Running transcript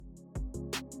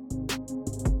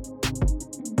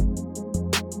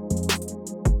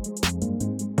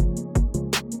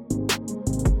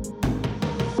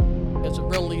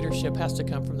leadership has to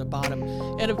come from the bottom,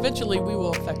 and eventually we will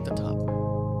affect the top.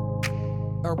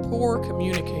 Are poor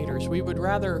communicators. We would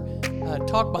rather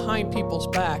talk behind people's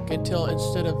back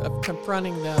instead of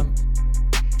confronting them.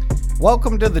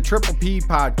 Welcome to the Triple P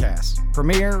Podcast,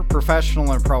 premier,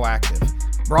 professional, and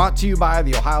proactive, brought to you by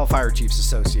the Ohio Fire Chiefs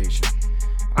Association.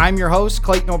 I'm your host,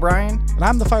 Clayton O'Brien. And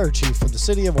I'm the Fire Chief for the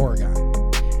City of Oregon.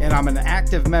 And I'm an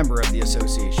active member of the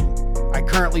association. I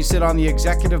currently sit on the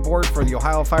executive board for the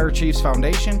Ohio Fire Chiefs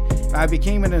Foundation, and I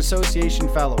became an association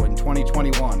fellow in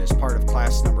 2021 as part of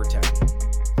class number 10.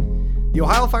 The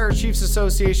Ohio Fire Chiefs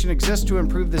Association exists to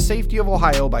improve the safety of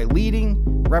Ohio by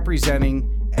leading,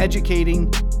 representing,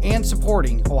 educating, and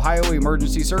supporting Ohio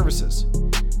emergency services.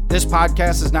 This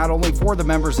podcast is not only for the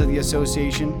members of the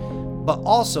association, but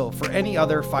also for any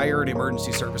other fire and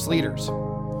emergency service leaders.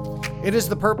 It is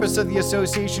the purpose of the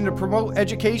association to promote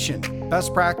education,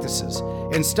 best practices,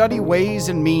 and study ways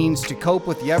and means to cope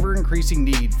with the ever-increasing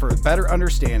need for a better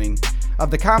understanding of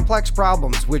the complex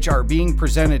problems which are being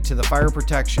presented to the fire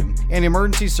protection and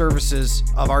emergency services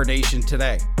of our nation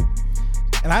today.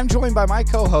 And I'm joined by my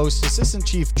co-host, Assistant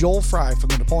Chief Joel Fry from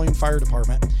the Napoleon Fire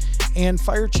Department, and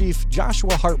Fire Chief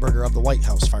Joshua Hartberger of the White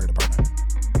House Fire Department.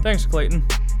 Thanks, Clayton.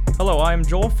 Hello, I am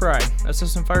Joel Fry,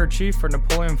 Assistant Fire Chief for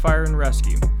Napoleon Fire and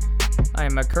Rescue. I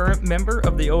am a current member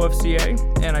of the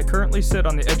OFCA, and I currently sit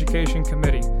on the Education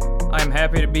Committee. I am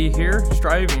happy to be here,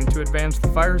 striving to advance the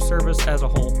fire service as a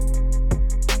whole.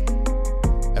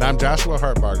 And I'm Joshua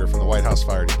Hartberger from the White House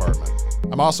Fire Department.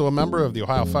 I'm also a member of the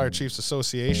Ohio Fire Chiefs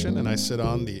Association, and I sit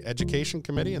on the Education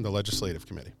Committee and the Legislative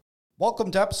Committee.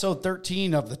 Welcome to episode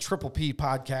 13 of the Triple P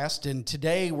Podcast, and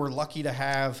today we're lucky to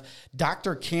have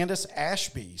Dr. Candace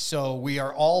Ashby. So we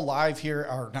are all live here,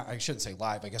 or not, I shouldn't say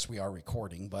live, I guess we are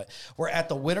recording, but we're at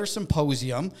the Winter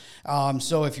Symposium.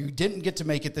 So if you didn't get to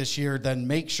make it this year, then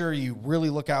make sure you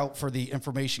really look out for the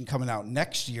information coming out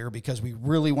next year, because we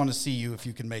really want to see you if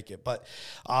you can make it. But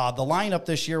the lineup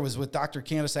this year was with Dr.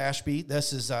 Candace Ashby.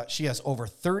 This is she has over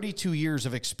 32 years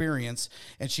of experience,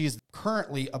 and she is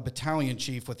currently a battalion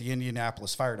chief with the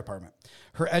Indianapolis Fire Department.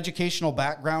 Her educational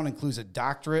background includes a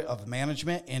doctorate of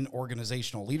management in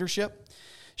organizational leadership.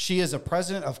 She is a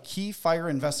president of Key Fire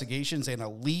Investigations and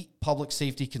Elite Public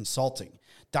Safety Consulting.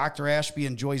 Dr. Ashby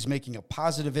enjoys making a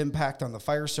positive impact on the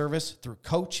fire service through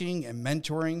coaching and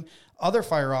mentoring other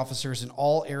fire officers in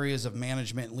all areas of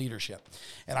management and leadership.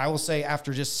 And I will say,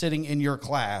 after just sitting in your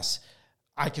class,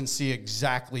 I can see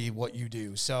exactly what you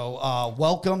do. So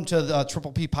welcome to the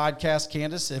Triple P Podcast,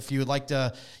 Candace. If you would like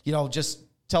to, just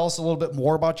tell us a little bit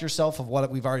more about yourself, of what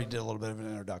we've already did a little bit of an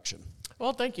introduction.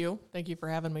 Well, thank you. Thank you for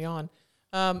having me on.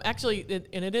 Actually,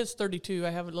 it is 32. I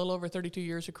have a little over 32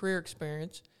 years of career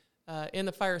experience. In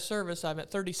the fire service, I'm at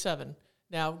 37.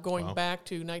 Now, going back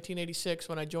to 1986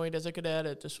 when I joined as a cadet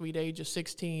at the sweet age of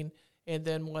 16, and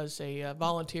then was a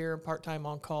volunteer and part-time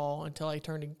on call until I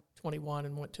turned 21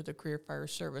 and went to the career fire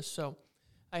service. So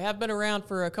I have been around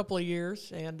for a couple of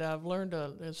years, and I've learned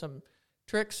some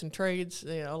tricks and trades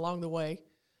along the way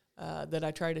that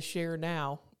I try to share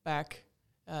now back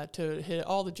to hit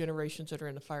all the generations that are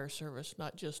in the fire service,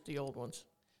 not just the old ones.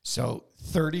 So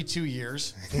 32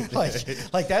 years,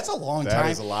 like that's a long time. That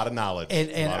is a lot of knowledge.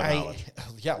 A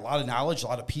lot of knowledge, a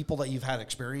lot of people that you've had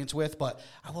experience with. But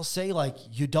I will say,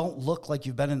 you don't look like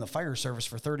you've been in the fire service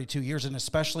for 32 years, and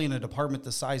especially in a department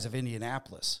the size of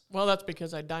Indianapolis. Well, that's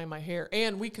because I dye my hair.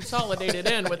 And we consolidated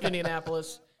in with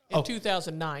Indianapolis in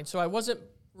 2009. So I wasn't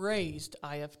raised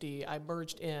IFD. I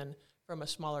merged in from a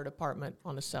smaller department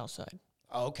on the south side.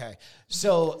 Okay.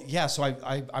 So,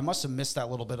 I must have missed that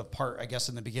little bit of part, I guess,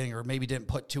 in the beginning, or maybe didn't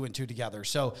put two and two together.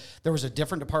 So there was a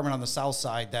different department on the south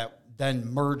side that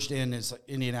then merged in as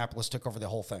Indianapolis took over the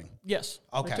whole thing. Yes.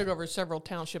 Okay. We took over several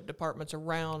township departments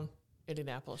around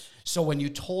Indianapolis. So when you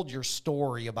told your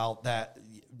story about that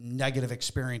negative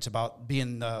experience about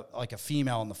being like a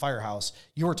female in the firehouse,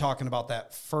 you were talking about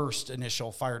that first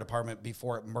initial fire department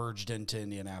before it merged into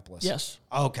Indianapolis. Yes.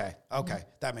 Okay.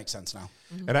 That makes sense now.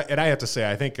 Mm-hmm. And I have to say,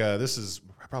 I think this is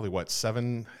probably,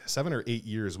 7 or 8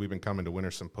 years we've been coming to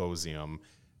Winter Symposium.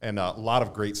 And a lot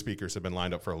of great speakers have been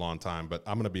lined up for a long time, but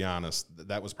I'm going to be honest,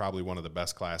 that was probably one of the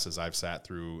best classes I've sat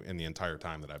through in the entire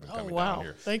time that I've been coming down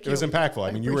here. Thank you. It was impactful.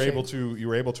 I mean, you were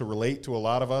able to relate to a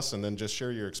lot of us and then just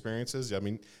share your experiences. I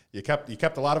mean, you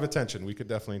kept a lot of attention. We could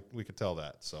tell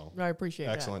that. So I appreciate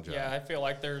that. Excellent job. Yeah, I feel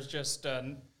like there's just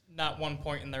not one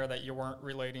point in there that you weren't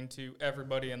relating to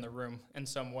everybody in the room in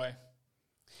some way.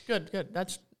 Good.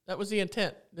 That was the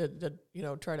intent.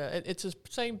 Try to. It's the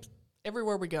same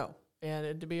everywhere we go.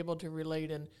 And to be able to relate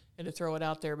and to throw it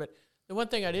out there. But the one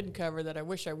thing I didn't cover that I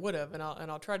wish I would have, and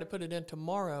I'll try to put it in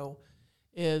tomorrow,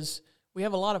 is we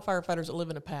have a lot of firefighters that live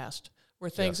in the past. where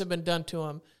things have been done to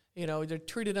them. You know, they're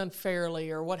treated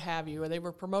unfairly or what have you, or they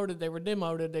were promoted, they were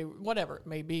demoted, whatever it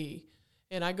may be.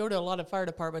 And I go to a lot of fire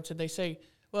departments and they say,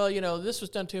 well, you know, this was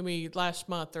done to me last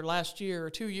month or last year or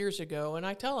 2 years ago. And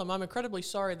I tell them, I'm incredibly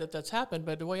sorry that that's happened,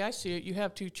 but the way I see it, you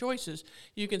have two choices.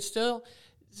 You can still,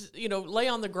 you know, lay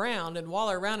on the ground and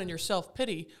wallow around in your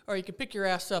self-pity, or you can pick your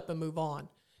ass up and move on.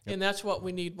 Yep. And that's what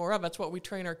we need more of. That's what we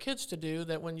train our kids to do,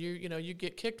 that when you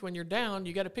get kicked when you're down,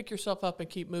 you got to pick yourself up and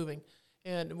keep moving.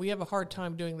 And we have a hard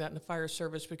time doing that in the fire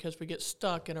service because we get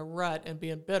stuck in a rut and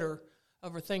being bitter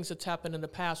over things that's happened in the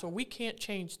past. Well, we can't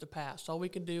change the past. All we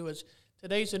can do is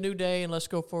today's a new day, and let's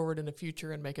go forward in the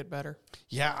future and make it better.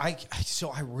 Yeah, so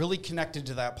I really connected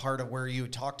to that part of where you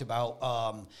talked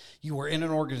about you were in an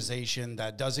organization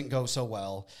that doesn't go so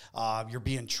well. You're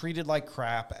being treated like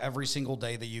crap every single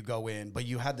day that you go in, but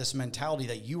you had this mentality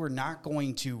that you were not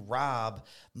going to rob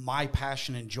my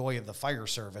passion and joy of the fire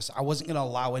service. I wasn't going to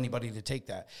allow anybody to take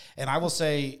that. And I will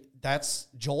say that's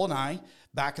Joel and I.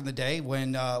 Back in the day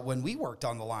when we worked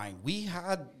on the line, we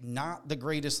had not the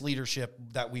greatest leadership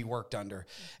that we worked under.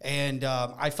 And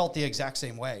I felt the exact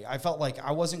same way. I felt like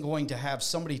I wasn't going to have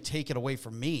somebody take it away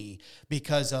from me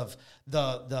because of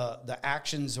the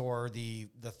actions or the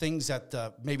things that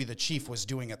maybe the chief was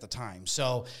doing at the time.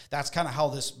 So that's kind of how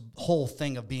this whole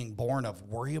thing of being born of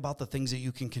worry about the things that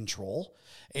you can control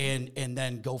and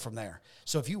then go from there.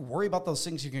 So if you worry about those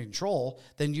things you can control,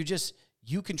 then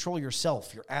you control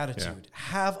yourself, your attitude. Yeah.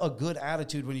 Have a good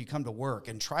attitude when you come to work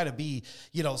and try to be,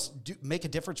 make a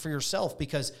difference for yourself,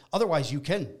 because otherwise you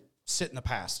can sit in the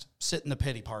past, sit in the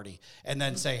pity party, and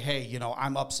then say, hey,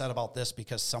 I'm upset about this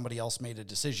because somebody else made a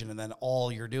decision. And then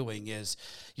all you're doing is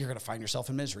you're going to find yourself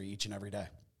in misery each and every day.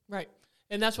 Right.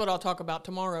 And that's what I'll talk about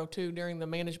tomorrow, too, during the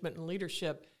management and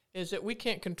leadership, is that we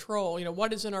can't control,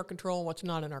 what is in our control and what's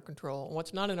not in our control. And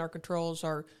what's not in our control is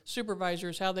our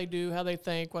supervisors, how they do, how they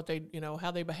think, what they,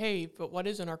 how they behave. But what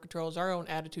is in our control is our own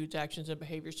attitudes, actions, and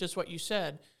behaviors, just what you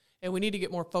said. And we need to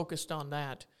get more focused on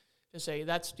that, to say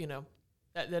that's,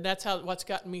 that's what's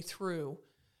gotten me through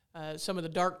some of the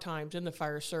dark times in the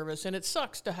fire service. And it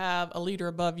sucks to have a leader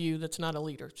above you that's not a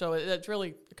leader. So that's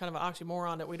really kind of an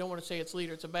oxymoron, that we don't want to say it's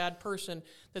leader. It's a bad person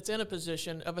that's in a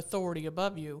position of authority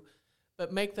above you.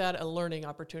 But make that a learning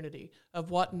opportunity of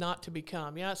what not to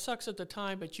become. Yeah, it sucks at the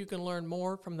time, but you can learn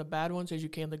more from the bad ones as you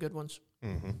can the good ones.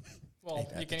 Mm-hmm. Well,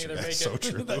 you can either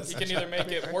make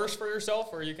it worse for yourself,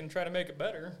 or you can try to make it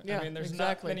better. Yeah, there's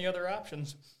not many other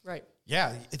options. Right.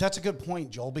 Yeah, that's a good point,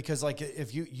 Joel, because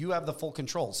if you have the full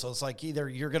control, so it's like either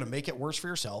you're going to make it worse for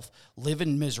yourself, live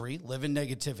in misery, live in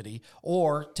negativity,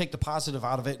 or take the positive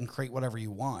out of it and create whatever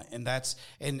you want. And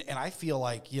and I feel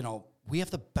like, we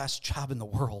have the best job in the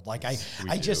world. Like I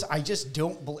just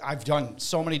don't believe, I've done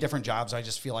so many different jobs. I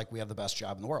just feel like we have the best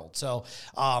job in the world. So,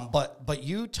 but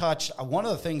you touched one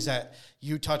of the things that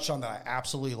you touched on that I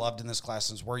absolutely loved in this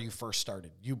class is where you first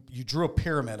started. You drew a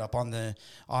pyramid up on the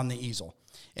easel.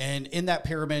 And in that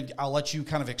pyramid, I'll let you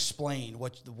kind of explain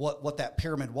what that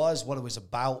pyramid was, what it was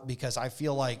about, because I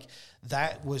feel like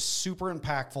that was super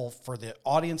impactful for the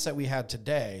audience that we had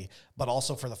today, but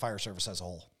also for the fire service as a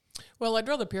whole. Well, I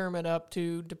draw the pyramid up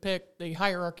to depict the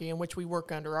hierarchy in which we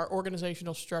work under. Our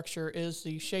organizational structure is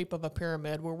the shape of a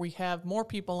pyramid, where we have more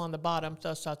people on the bottom,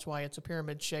 thus that's why it's a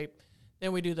pyramid shape,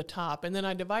 than we do the top. And then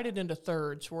I divide it into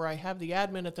thirds, where I have the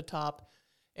admin at the top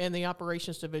and the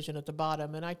operations division at the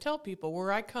bottom. And I tell people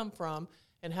where I come from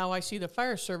and how I see the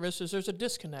fire service is there's a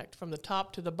disconnect from the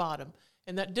top to the bottom,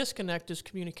 and that disconnect is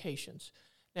communications.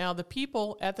 Now, the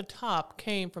people at the top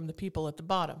came from the people at the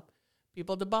bottom.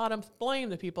 People at the bottom blame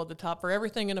the people at the top for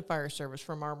everything in the fire service,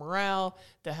 from our morale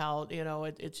to how,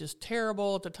 it's just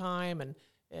terrible at the time, and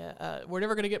we're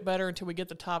never going to get better until we get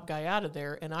the top guy out of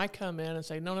there. And I come in and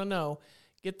say, no,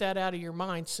 get that out of your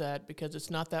mindset, because it's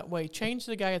not that way. Change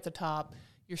the guy at the top.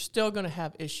 You're still going to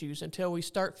have issues until we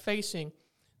start facing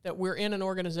that we're in an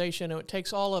organization, and it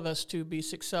takes all of us to be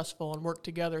successful and work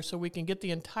together so we can get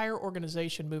the entire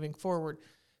organization moving forward.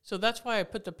 So that's why I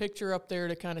put the picture up there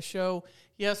to kind of show,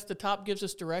 yes, the top gives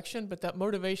us direction, but that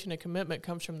motivation and commitment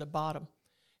comes from the bottom.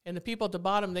 And the people at the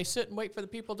bottom, they sit and wait for the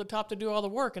people at the top to do all the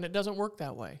work, and it doesn't work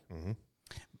that way. Mm-hmm.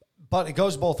 But it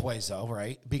goes both ways, though,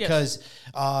 right? Because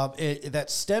that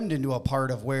stemmed into a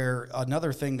part of where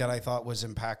another thing that I thought was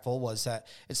impactful was that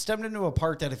it stemmed into a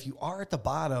part that if you are at the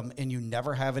bottom and you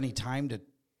never have any time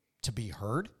to be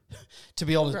heard, to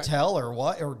be able to tell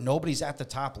or nobody's at the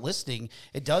top listening,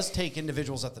 it does take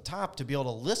individuals at the top to be able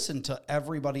to listen to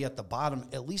everybody at the bottom,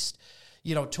 at least,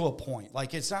 to a point.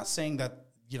 Like, it's not saying that,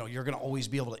 you're going to always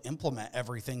be able to implement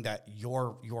everything that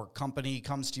your company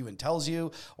comes to you and tells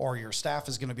you, or your staff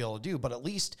is going to be able to do. But at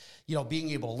least,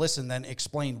 being able to listen, then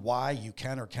explain why you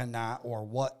can or cannot, or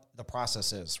what the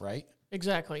process is, right?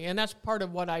 Exactly. And that's part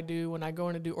of what I do when I go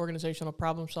in and do organizational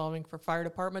problem solving for fire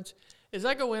departments, is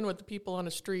I go in with the people on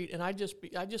the street and I just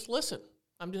listen.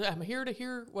 I'm here to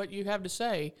hear what you have to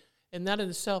say. And that in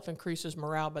itself increases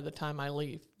morale by the time I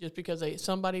leave, just because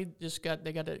somebody got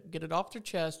to get it off their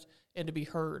chest and to be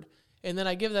heard. And then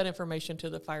I give that information to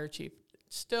the fire chief.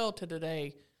 Still to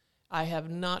today, I have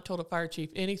not told a fire chief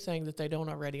anything that they don't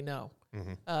already know,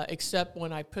 except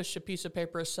when I push a piece of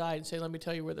paper aside and say, let me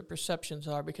tell you where the perceptions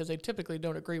are, because they typically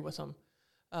don't agree with them.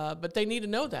 But they need to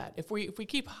know that. If we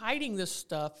keep hiding this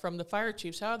stuff from the fire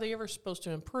chiefs, how are they ever supposed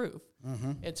to improve?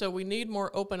 And so we need more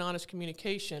open, honest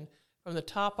communication from the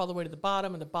top all the way to the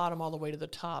bottom, and the bottom all the way to the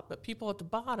top. But people at the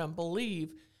bottom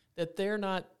believe that they're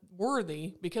not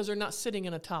worthy because they're not sitting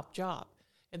in a top job.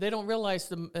 And they don't realize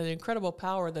the incredible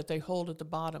power that they hold at the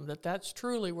bottom, that's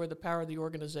truly where the power of the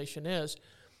organization is.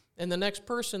 And the next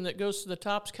person that goes to the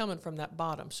top is coming from that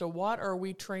bottom. So what are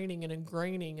we training and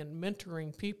ingraining and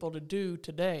mentoring people to do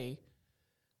today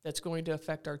that's going to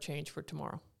affect our change for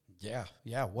tomorrow? Yeah.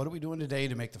 What are we doing today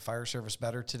to make the fire service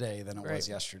better today than it was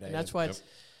yesterday? And that's why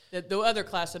the other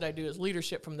class that I do is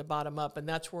leadership from the bottom up, and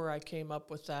that's where I came up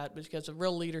with that, because the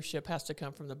real leadership has to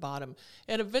come from the bottom,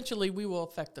 and eventually we will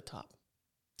affect the top.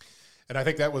 And I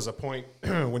think that was a point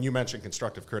when you mentioned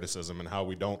constructive criticism and how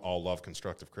we don't all love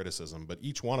constructive criticism, but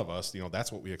each one of us,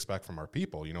 that's what we expect from our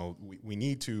people. We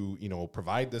need to,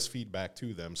 provide this feedback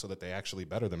to them so that they actually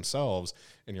better themselves.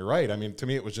 And you're right. I mean, to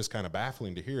me, it was just kind of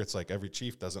baffling to hear. It's like every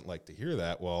chief doesn't like to hear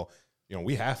that. Well,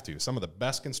 we have to. Some of the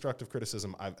best constructive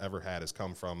criticism I've ever had has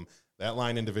come from that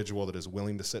line individual that is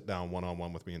willing to sit down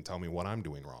one-on-one with me and tell me what I'm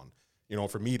doing wrong.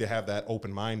 For me to have that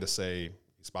open mind to say,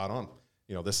 spot on.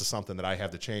 This is something that I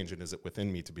have to change, and is it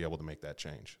within me to be able to make that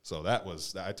change? So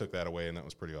I took that away, and that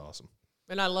was pretty awesome.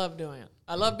 And I love doing it.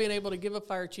 I love being able to give a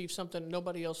fire chief something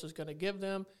nobody else is going to give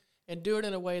them, and do it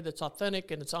in a way that's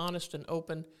authentic and it's honest and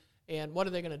open. And what are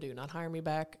they going to do? Not hire me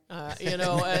back?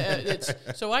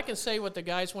 So I can say what the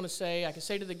guys want to say. I can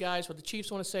say to the guys what the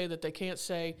chiefs want to say that they can't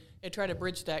say, and try to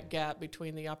bridge that gap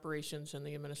between the operations and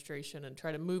the administration, and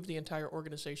try to move the entire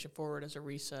organization forward as a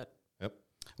reset. Yep.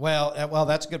 Well,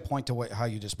 that's a good point to how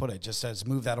you just put it. Just as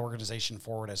move that organization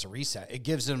forward as a reset. It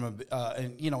gives them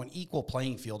an equal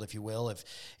playing field, if you will.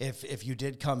 If you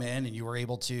did come in and you were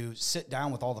able to sit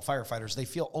down with all the firefighters, they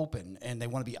feel open and they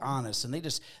want to be honest, and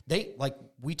they like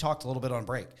we talked a little bit on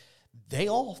break. They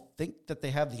all think that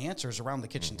they have the answers around the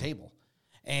kitchen table.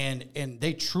 And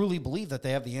they truly believe that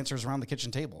they have the answers around the kitchen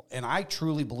table. And I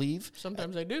truly believe...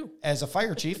 Sometimes they do. As a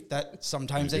fire chief, that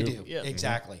sometimes they do. Yeah.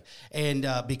 Exactly. And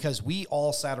because we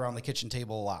all sat around the kitchen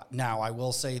table a lot. Now, I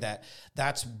will say that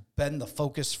that's been the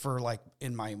focus for,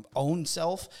 in my own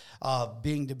self,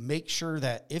 being to make sure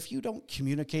that if you don't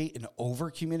communicate and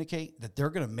over-communicate, that they're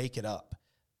going to make it up.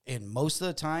 And most of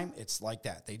the time, it's like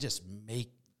that. They just make...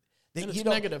 It's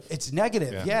negative. It's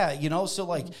negative, yeah.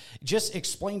 So, just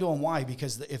explain to them why,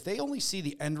 because if they only see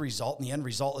the end result, and the end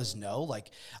result is no,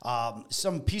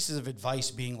 some pieces of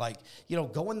advice being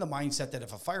go in the mindset that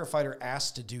if a firefighter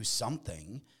asks to do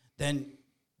something, then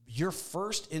your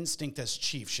first instinct as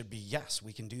chief should be, yes,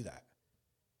 we can do that.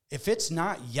 If it's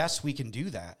not, yes, we can do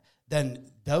that, then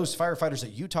those firefighters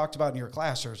that you talked about in your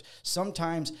class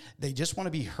sometimes they just want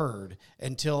to be heard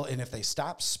and if they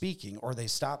stop speaking or they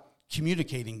stop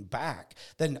communicating back,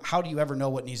 then how do you ever know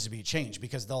what needs to be changed?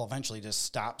 Because they'll eventually just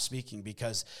stop speaking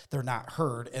because they're not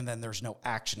heard, and then there's no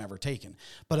action ever taken.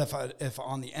 But if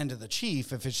on the end of the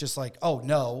chief, if it's just oh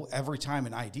no, every time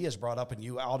an idea is brought up and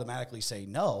you automatically say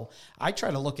no, I try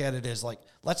to look at it as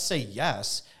let's say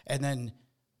yes, and then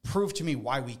prove to me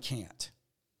why we can't,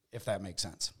 if that makes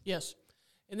sense. Yes.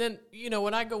 And then,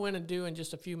 what I go in and do in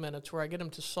just a few minutes, where I get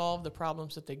them to solve the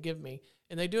problems that they give me,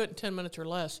 and they do it in 10 minutes or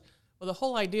less. Well, the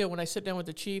whole idea when I sit down with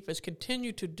the chief is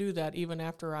continue to do that even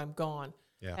after I'm gone.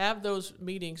 Yeah. Have those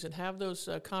meetings and have those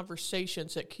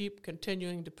conversations that keep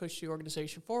continuing to push the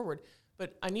organization forward.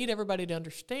 But I need everybody to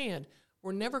understand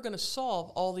we're never going to solve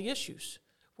all the issues.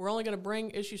 We're only going to bring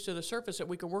issues to the surface that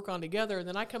we can work on together. And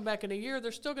then I come back in a year,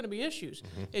 there's still going to be issues.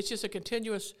 Mm-hmm. It's just a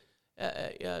continuous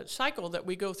cycle that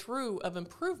we go through of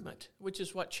improvement, which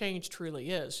is what change truly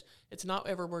is. It's not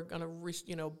ever we're going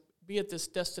to, be at this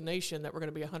destination that we're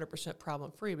going to be 100%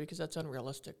 problem-free, because that's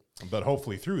unrealistic. But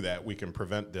hopefully through that, we can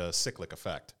prevent the cyclic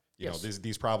effect. You know,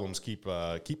 these problems keep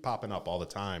popping up all the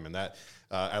time. And that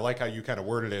I like how you kind of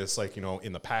worded it. It's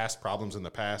in the past, problems in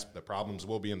the past, the problems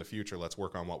will be in the future. Let's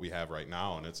work on what we have right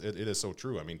now. And it is so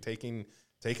true. I mean, taking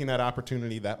taking that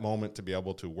opportunity, that moment to be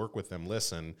able to work with them,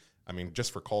 listen, I mean,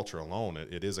 just for culture alone,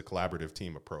 it is a collaborative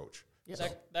team approach. Yes.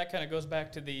 That kind of goes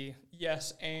back to the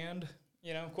yes and,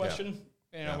 question,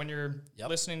 when you're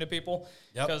listening to people.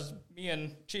 Because me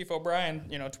and Chief O'Brien,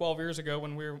 12 years ago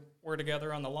when we were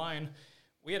together on the line,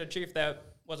 we had a chief that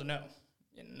was a no.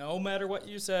 No matter what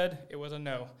you said, it was a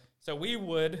no. So we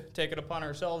would take it upon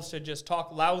ourselves to just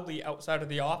talk loudly outside of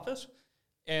the office,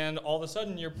 and all of a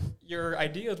sudden your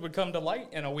ideas would come to light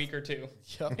in a week or two.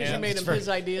 Yep. And you made him his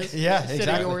ideas. Yeah, instead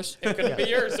exactly. of yours. It couldn't be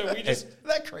yours, so we just... Isn't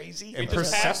that crazy? And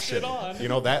just passed perception,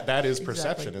 it on. that is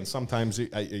perception. Exactly. And sometimes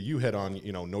you hit on,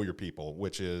 know your people,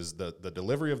 which is the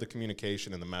delivery of the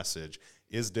communication and the message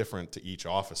is different to each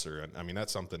officer. And I mean,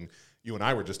 that's something you and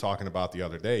I were just talking about the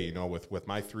other day, with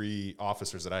my 3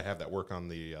 officers that I have that work on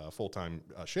the full-time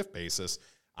shift basis.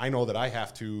 I know that I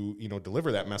have to,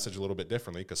 deliver that message a little bit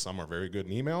differently because some are very good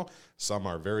in email, some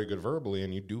are very good verbally,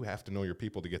 and you do have to know your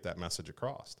people to get that message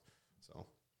across. So,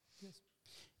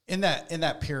 in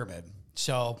that pyramid,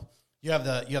 so you have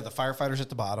the firefighters at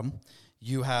the bottom,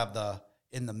 you have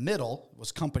in the middle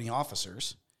was company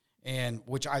officers, and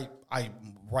which I'm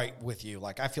right with you.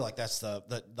 Like I feel like that's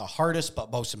the hardest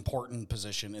but most important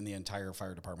position in the entire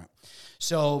fire department.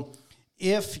 So,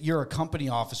 if you're a company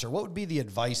officer, what would be the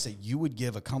advice that you would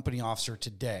give a company officer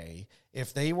today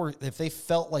if they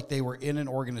felt like they were in an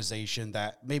organization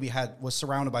that maybe was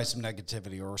surrounded by some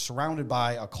negativity or surrounded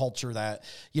by a culture that,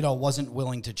 wasn't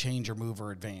willing to change or move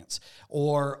or advance,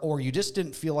 or you just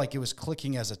didn't feel like it was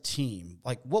clicking as a team?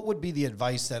 Like, what would be the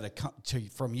advice that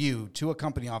from you to a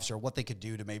company officer, what they could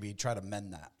do to maybe try to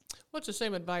mend that? Well, it's the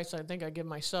same advice I think I give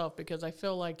myself, because I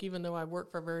feel like even though I work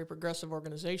for a very progressive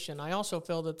organization, I also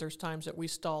feel that there's times that we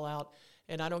stall out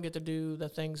and I don't get to do the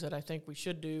things that I think we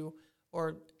should do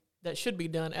or that should be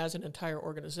done as an entire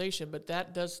organization. But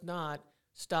that does not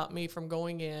stop me from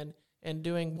going in and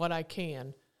doing what I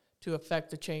can to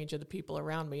affect the change of the people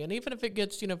around me. And even if it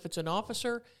gets, if it's an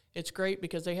officer, it's great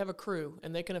because they have a crew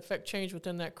and they can affect change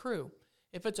within that crew.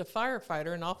 If it's a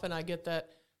firefighter, and often I get that,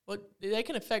 well, they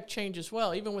can affect change as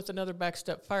well, even with another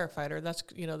backstep firefighter. That's,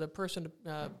 the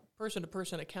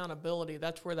person-to-person accountability.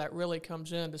 That's where that really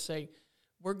comes in to say,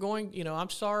 we're going, I'm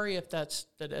sorry if that's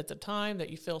that at the time that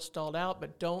you feel stalled out,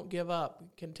 but don't give up.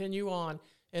 Continue on,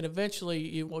 and eventually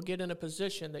you will get in a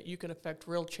position that you can affect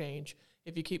real change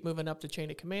if you keep moving up the chain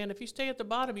of command. If you stay at the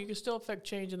bottom, you can still affect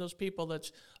change in those people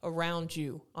that's around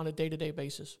you on a day-to-day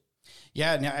basis.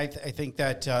 Yeah, and I think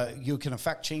that you can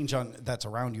affect change that's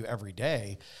around you every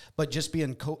day, but just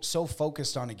being so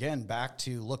focused on, again, back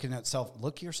to look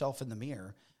yourself in the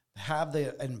mirror, have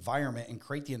the environment and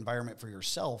create the environment for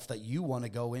yourself that you want to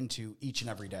go into each and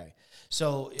every day.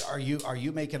 So are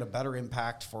you making a better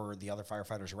impact for the other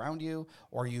firefighters around you,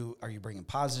 or are you bringing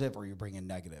positive, or are you bringing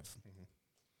negative? Mm-hmm.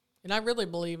 And I really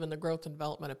believe in the growth and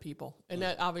development of people. And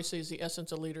that obviously is the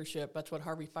essence of leadership. That's what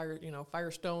Harvey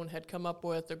Firestone had come up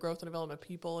with. The growth and development of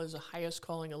people is the highest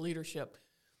calling of leadership.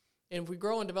 And if we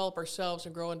grow and develop ourselves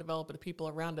and grow and develop the people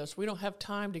around us, we don't have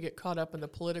time to get caught up in the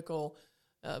political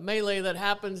melee that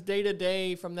happens day to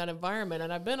day from that environment.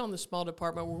 And I've been on the small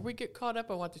department where we get caught up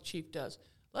on what the chief does.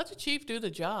 Let the chief do the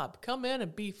job. Come in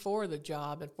and be for the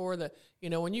job and for the,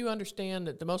 when you understand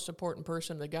that the most important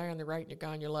person, the guy on the right and the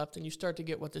guy on your left, and you start to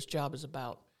get what this job is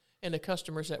about and the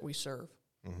customers that we serve.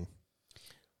 Mm-hmm.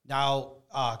 Now,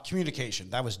 communication,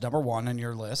 that was number 1 on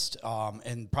your list,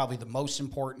 and probably the most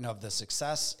important of the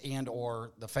success and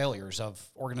or the failures of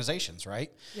organizations,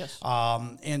 right? Yes.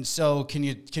 And so can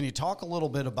you talk a little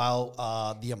bit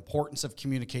about the importance of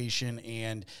communication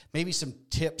and maybe some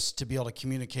tips to be able to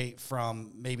communicate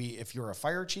from maybe if you're a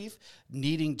fire chief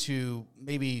needing to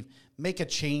maybe make a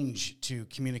change to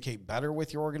communicate better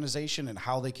with your organization and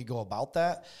how they could go about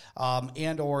that,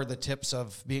 and or the tips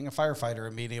of being a firefighter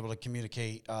and being able to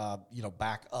communicate,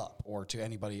 back up or to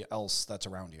anybody else that's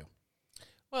around you?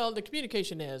 Well, the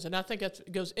communication is, and I think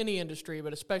it goes any industry,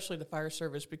 but especially the fire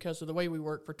service, because of the way we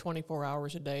work for 24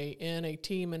 hours a day in a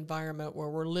team environment where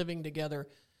we're living together,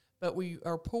 but we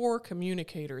are poor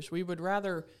communicators. We would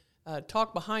rather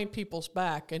talk behind people's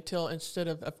back instead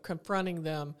of confronting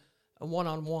them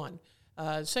one-on-one.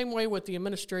 Same way with the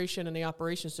administration and the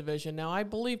operations division. Now, I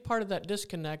believe part of that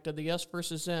disconnect of the us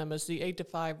versus them is the 8 to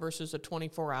 5 versus a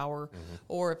 24-hour,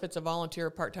 or if it's a volunteer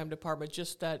or part-time department,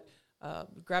 just that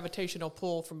gravitational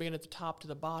pull from being at the top to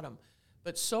the bottom.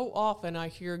 But so often I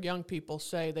hear young people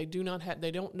say they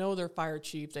don't know their fire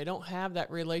chief, they don't have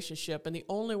that relationship, and the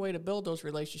only way to build those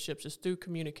relationships is through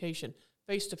communication,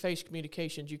 face-to-face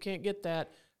communications. You can't get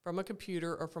that from a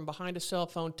computer or from behind a cell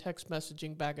phone text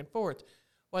messaging back and forth.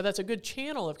 While that's a good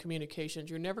channel of communications,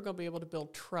 you're never going to be able to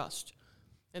build trust.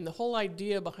 And the whole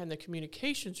idea behind the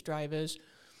communications drive is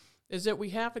that we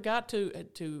have got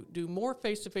to do more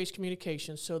face-to-face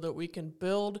communication so that we can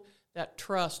build that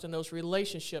trust and those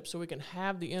relationships so we can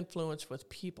have the influence with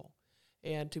people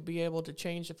and to be able to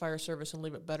change the fire service and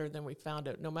leave it better than we found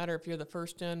it. No matter if you're the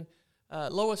first in,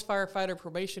 lowest firefighter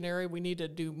probationary, we need to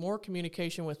do more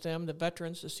communication with them. The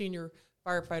veterans, the senior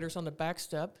firefighters on the back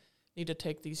step need to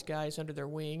take these guys under their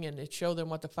wing and show them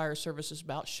what the fire service is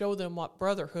about, show them what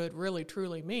brotherhood really,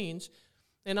 truly means.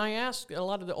 And I asked a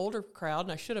lot of the older crowd,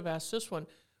 and I should have asked this one,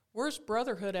 where's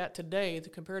brotherhood at today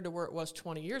compared to where it was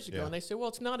 20 years ago? Yeah. And they said, well,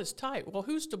 it's not as tight. Well,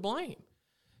 who's to blame?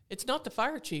 It's not the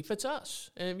fire chief, it's us.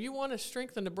 And if you want to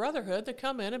strengthen the brotherhood, then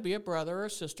come in and be a brother or a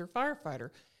sister firefighter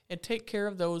and take care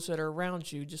of those that are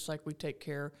around you, just like we take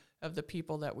care of the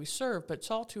people that we serve. But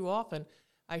it's all too often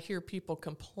I hear people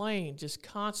complain just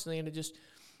constantly, and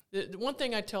the one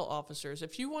thing I tell officers,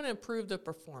 if you want to improve the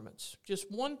performance,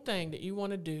 just one thing that you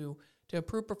want to do to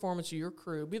improve performance of your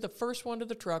crew, be the first one to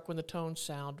the truck when the tones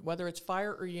sound, whether it's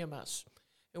fire or EMS.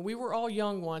 And we were all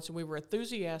young once, and we were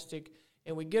enthusiastic,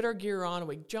 and we get our gear on, and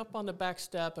we jump on the back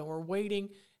step, and we're waiting,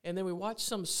 and then we watch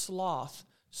some sloth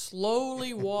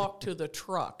slowly walk to the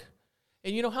truck.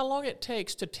 And you know how long it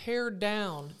takes to tear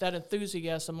down that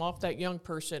enthusiasm off that young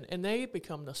person, and they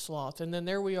become the sloth. And then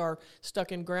there we are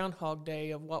stuck in Groundhog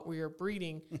Day of what we are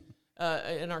breeding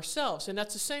in ourselves. And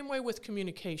that's the same way with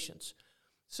communications.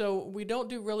 So we don't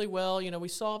do really well. You know, we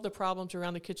solve the problems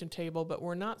around the kitchen table, but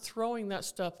we're not throwing that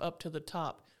stuff up to the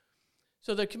top.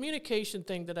 So the communication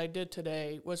thing that I did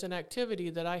today was an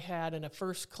activity that I had in a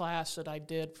first class that I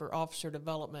did for officer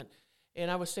development. And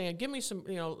I was saying, give me some,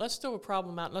 let's throw a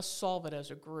problem out and let's solve it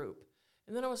as a group.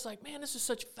 And then I was like, man, this is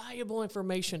such valuable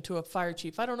information to a fire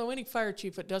chief. I don't know any fire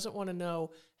chief that doesn't want to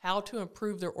know how to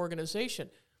improve their organization.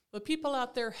 But people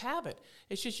out there have it.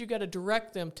 It's just you got to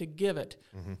direct them to give it.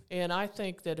 Mm-hmm. And I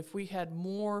think that if we had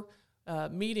more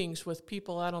meetings with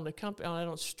people out on the out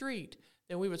on the street,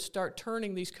 then we would start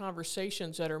turning these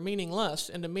conversations that are meaningless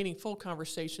into meaningful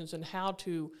conversations and how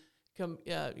to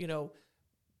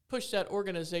push that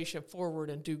organization forward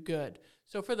and do good.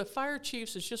 So for the fire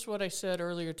chiefs, it's just what I said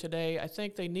earlier today. I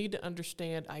think they need to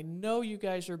understand, I know you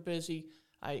guys are busy.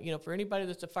 For anybody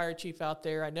that's a fire chief out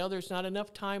there, I know there's not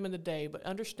enough time in the day, but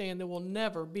understand there will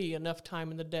never be enough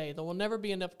time in the day. There will never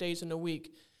be enough days in the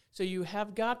week. So you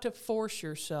have got to force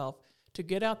yourself to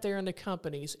get out there in the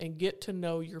companies and get to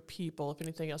know your people, if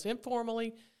anything else,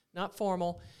 informally, not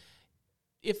formal.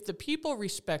 If the people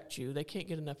respect you, they can't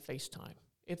get enough face time.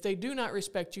 If they do not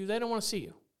respect you, they don't want to see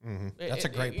you. Mm-hmm. That's a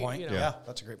great point. Yeah,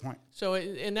 that's a great point. So,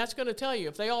 and that's going to tell you,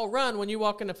 if they all run when you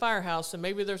walk in the firehouse, then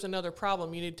maybe there's another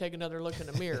problem. You need to take another look in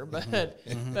the mirror.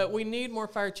 But we need more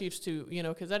fire chiefs to,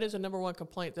 because that is the number one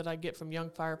complaint that I get from young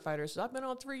firefighters. I've been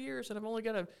on 3 years, and I've only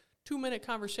got a 2-minute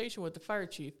conversation with the fire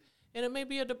chief, and it may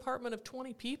be a department of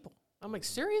 20 people. I'm like,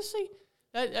 seriously?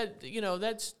 That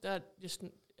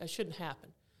shouldn't happen.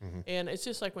 Mm-hmm. And it's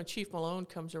just like when Chief Malone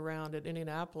comes around at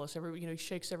Indianapolis, he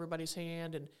shakes everybody's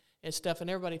hand and stuff, and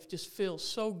everybody just feels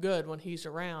so good when he's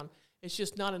around. It's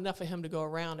just not enough of him to go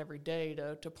around every day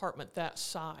to a department that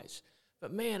size.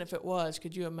 But man, if it was,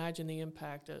 could you imagine the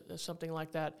impact of something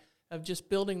like that, of just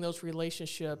building those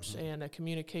relationships mm-hmm. and a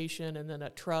communication and then a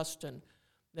trust, and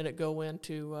then it go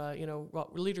into,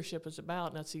 what leadership is about,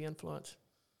 and that's the influence.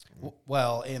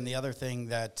 Well, and the other thing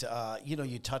that,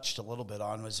 you touched a little bit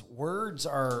on was words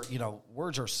are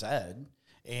said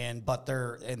but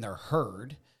they're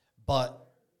heard, but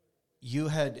you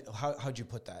had, how'd you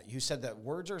put that? You said that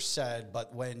words are said,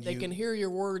 but when they can hear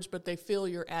your words, but they feel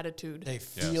your attitude. They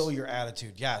feel your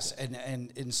attitude, yes.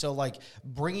 And so like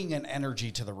bringing an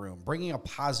energy to the room, bringing a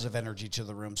positive energy to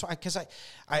the room. So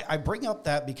I bring up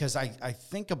that because I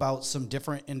think about some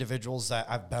different individuals that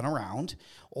I've been around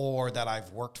or that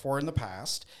I've worked for in the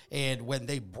past. And when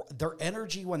their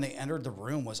energy when they entered the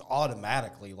room was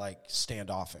automatically like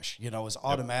standoffish, was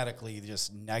automatically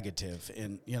just negative.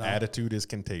 And, attitude is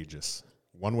contagious.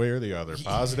 One way or the other,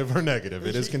 positive or negative,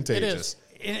 it is contagious. It is.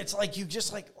 And it's like you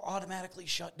just like automatically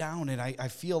shut down. And I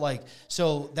feel like,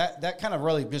 so that kind of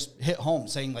really just hit home,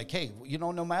 saying like, hey,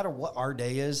 no matter what our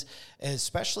day is,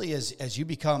 especially as you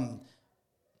become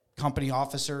company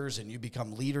officers and you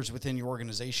become leaders within your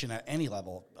organization at any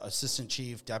level, assistant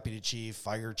chief, deputy chief,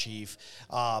 fire chief,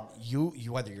 you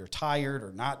whether you're tired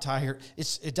or not tired,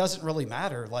 it doesn't really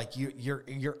matter. Like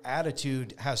your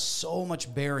attitude has so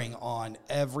much bearing on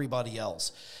everybody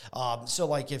else. So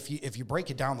like if you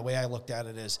break it down, the way I looked at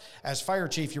it is, as fire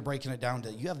chief, you're breaking it down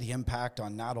to, you have the impact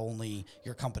on not only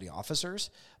your company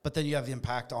officers, but then you have the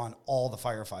impact on all the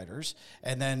firefighters,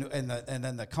 and then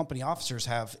the company officers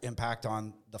have impact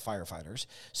on the firefighters.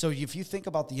 So if you think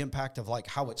about the impact of like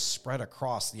how it's spread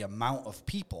across the amount of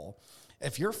people,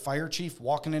 if you're fire chief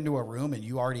walking into a room and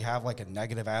you already have like a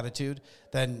negative attitude,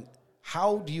 then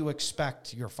how do you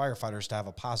expect your firefighters to have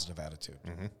a positive attitude?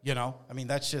 You know, I mean,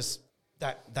 that's just,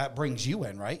 that brings you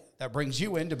in, right? That brings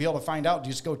you in to be able to find out,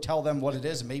 just go tell them what it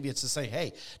is. And maybe it's to say,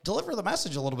 hey, deliver the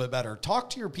message a little bit better.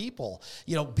 Talk to your people,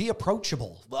 you know, be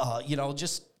approachable, you know,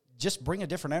 just bring a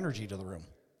different energy to the room.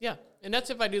 Yeah, and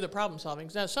that's if I do the problem solving.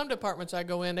 Now, some departments I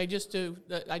go in, I just do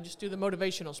the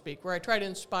motivational speak, where I try to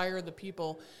inspire the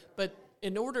people. But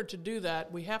in order to do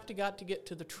that, we have to get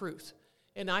to the truth.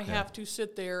 And I have to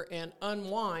sit there and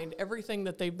unwind everything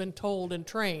that they've been told and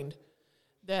trained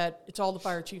that it's all the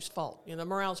fire chief's fault. You know, the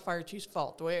morale's fire chief's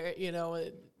fault. The way, you know,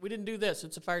 we didn't do this,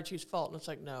 it's the fire chief's fault. And it's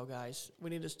like, no, guys, we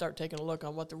need to start taking a look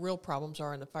on what the real problems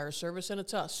are in the fire service, and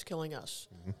it's us killing us.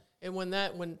 And when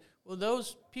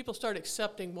those people start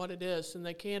accepting what it is, then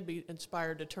they can be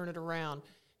inspired to turn it around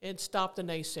and stop the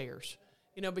naysayers.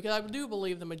 You know, because I do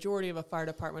believe the majority of a fire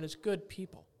department is good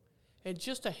people. And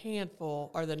just a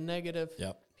handful are the negative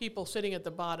people sitting at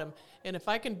the bottom. And if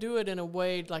I can do it in a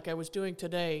way like I was doing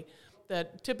today,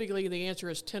 that typically the answer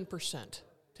is 10%.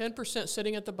 10%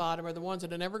 sitting at the bottom are the ones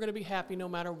that are never going to be happy no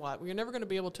matter what. We're never going to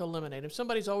be able to eliminate them.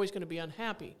 Somebody's always going to be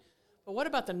unhappy. But what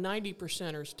about the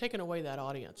 90%ers taking away that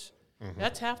audience?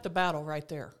 That's half the battle right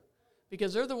there.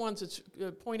 Because they're the ones that's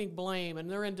pointing blame, and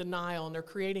they're in denial, and they're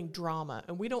creating drama.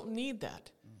 And we don't need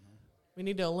that. We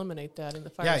need to eliminate that in the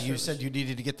fire service. You said you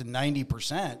needed to get the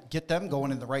 90%, get them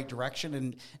going in the right direction.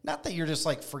 And not that you're just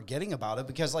like forgetting about it,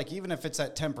 because like even if it's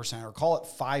at 10% or call it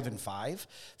 5 and 5,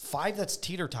 that's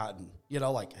teeter-totting. You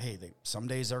know, like, hey, some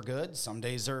days are good, some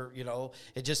days are, you know,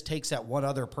 it just takes that one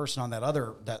other person on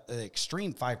that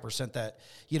extreme 5% that,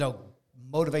 you know,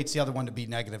 motivates the other one to be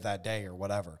negative that day or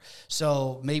whatever.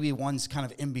 So maybe one's kind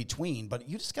of in between, but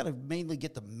you just got to mainly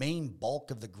get the main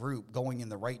bulk of the group going in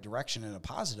the right direction in a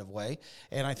positive way.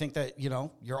 And I think that, you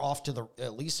know, you're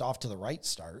at least off to the right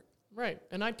start. Right.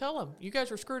 And I tell them, you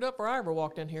guys were screwed up where I ever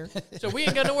walked in here. So we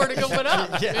ain't got nowhere to go but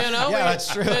up. You know,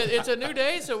 that's true. It's a new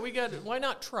day. So why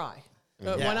not try?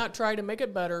 Why not try to make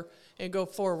it better and go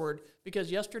forward?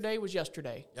 Because yesterday was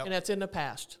yesterday, and that's in the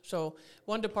past. So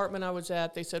one department I was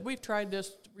at, they said, we've tried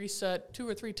this reset 2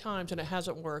 or 3 times, and it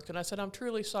hasn't worked. And I said, I'm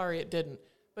truly sorry it didn't.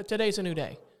 But today's a new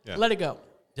day. Yeah. Let it go.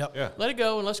 Let it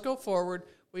go, and let's go forward.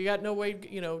 We got nowhere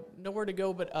to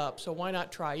go but up. So why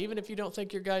not try? Even if you don't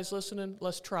think your guy's listening,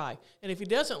 let's try. And if he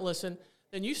doesn't listen,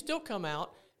 then you still come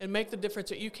out and make the difference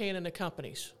that you can in the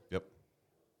companies. Yep.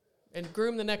 And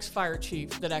groom the next fire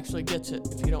chief that actually gets it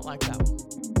if you don't like that one.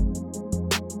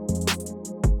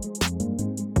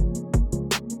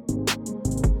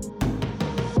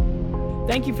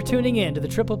 Thank you for tuning in to the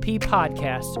Triple P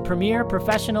Podcast, premier,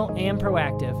 professional, and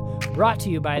proactive, brought to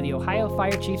you by the Ohio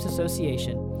Fire Chiefs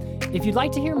Association. If you'd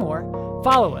like to hear more,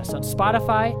 follow us on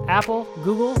Spotify, Apple,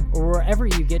 Google, or wherever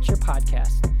you get your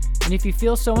podcasts. And if you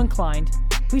feel so inclined,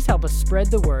 please help us spread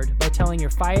the word by telling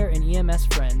your fire and EMS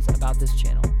friends about this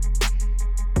channel.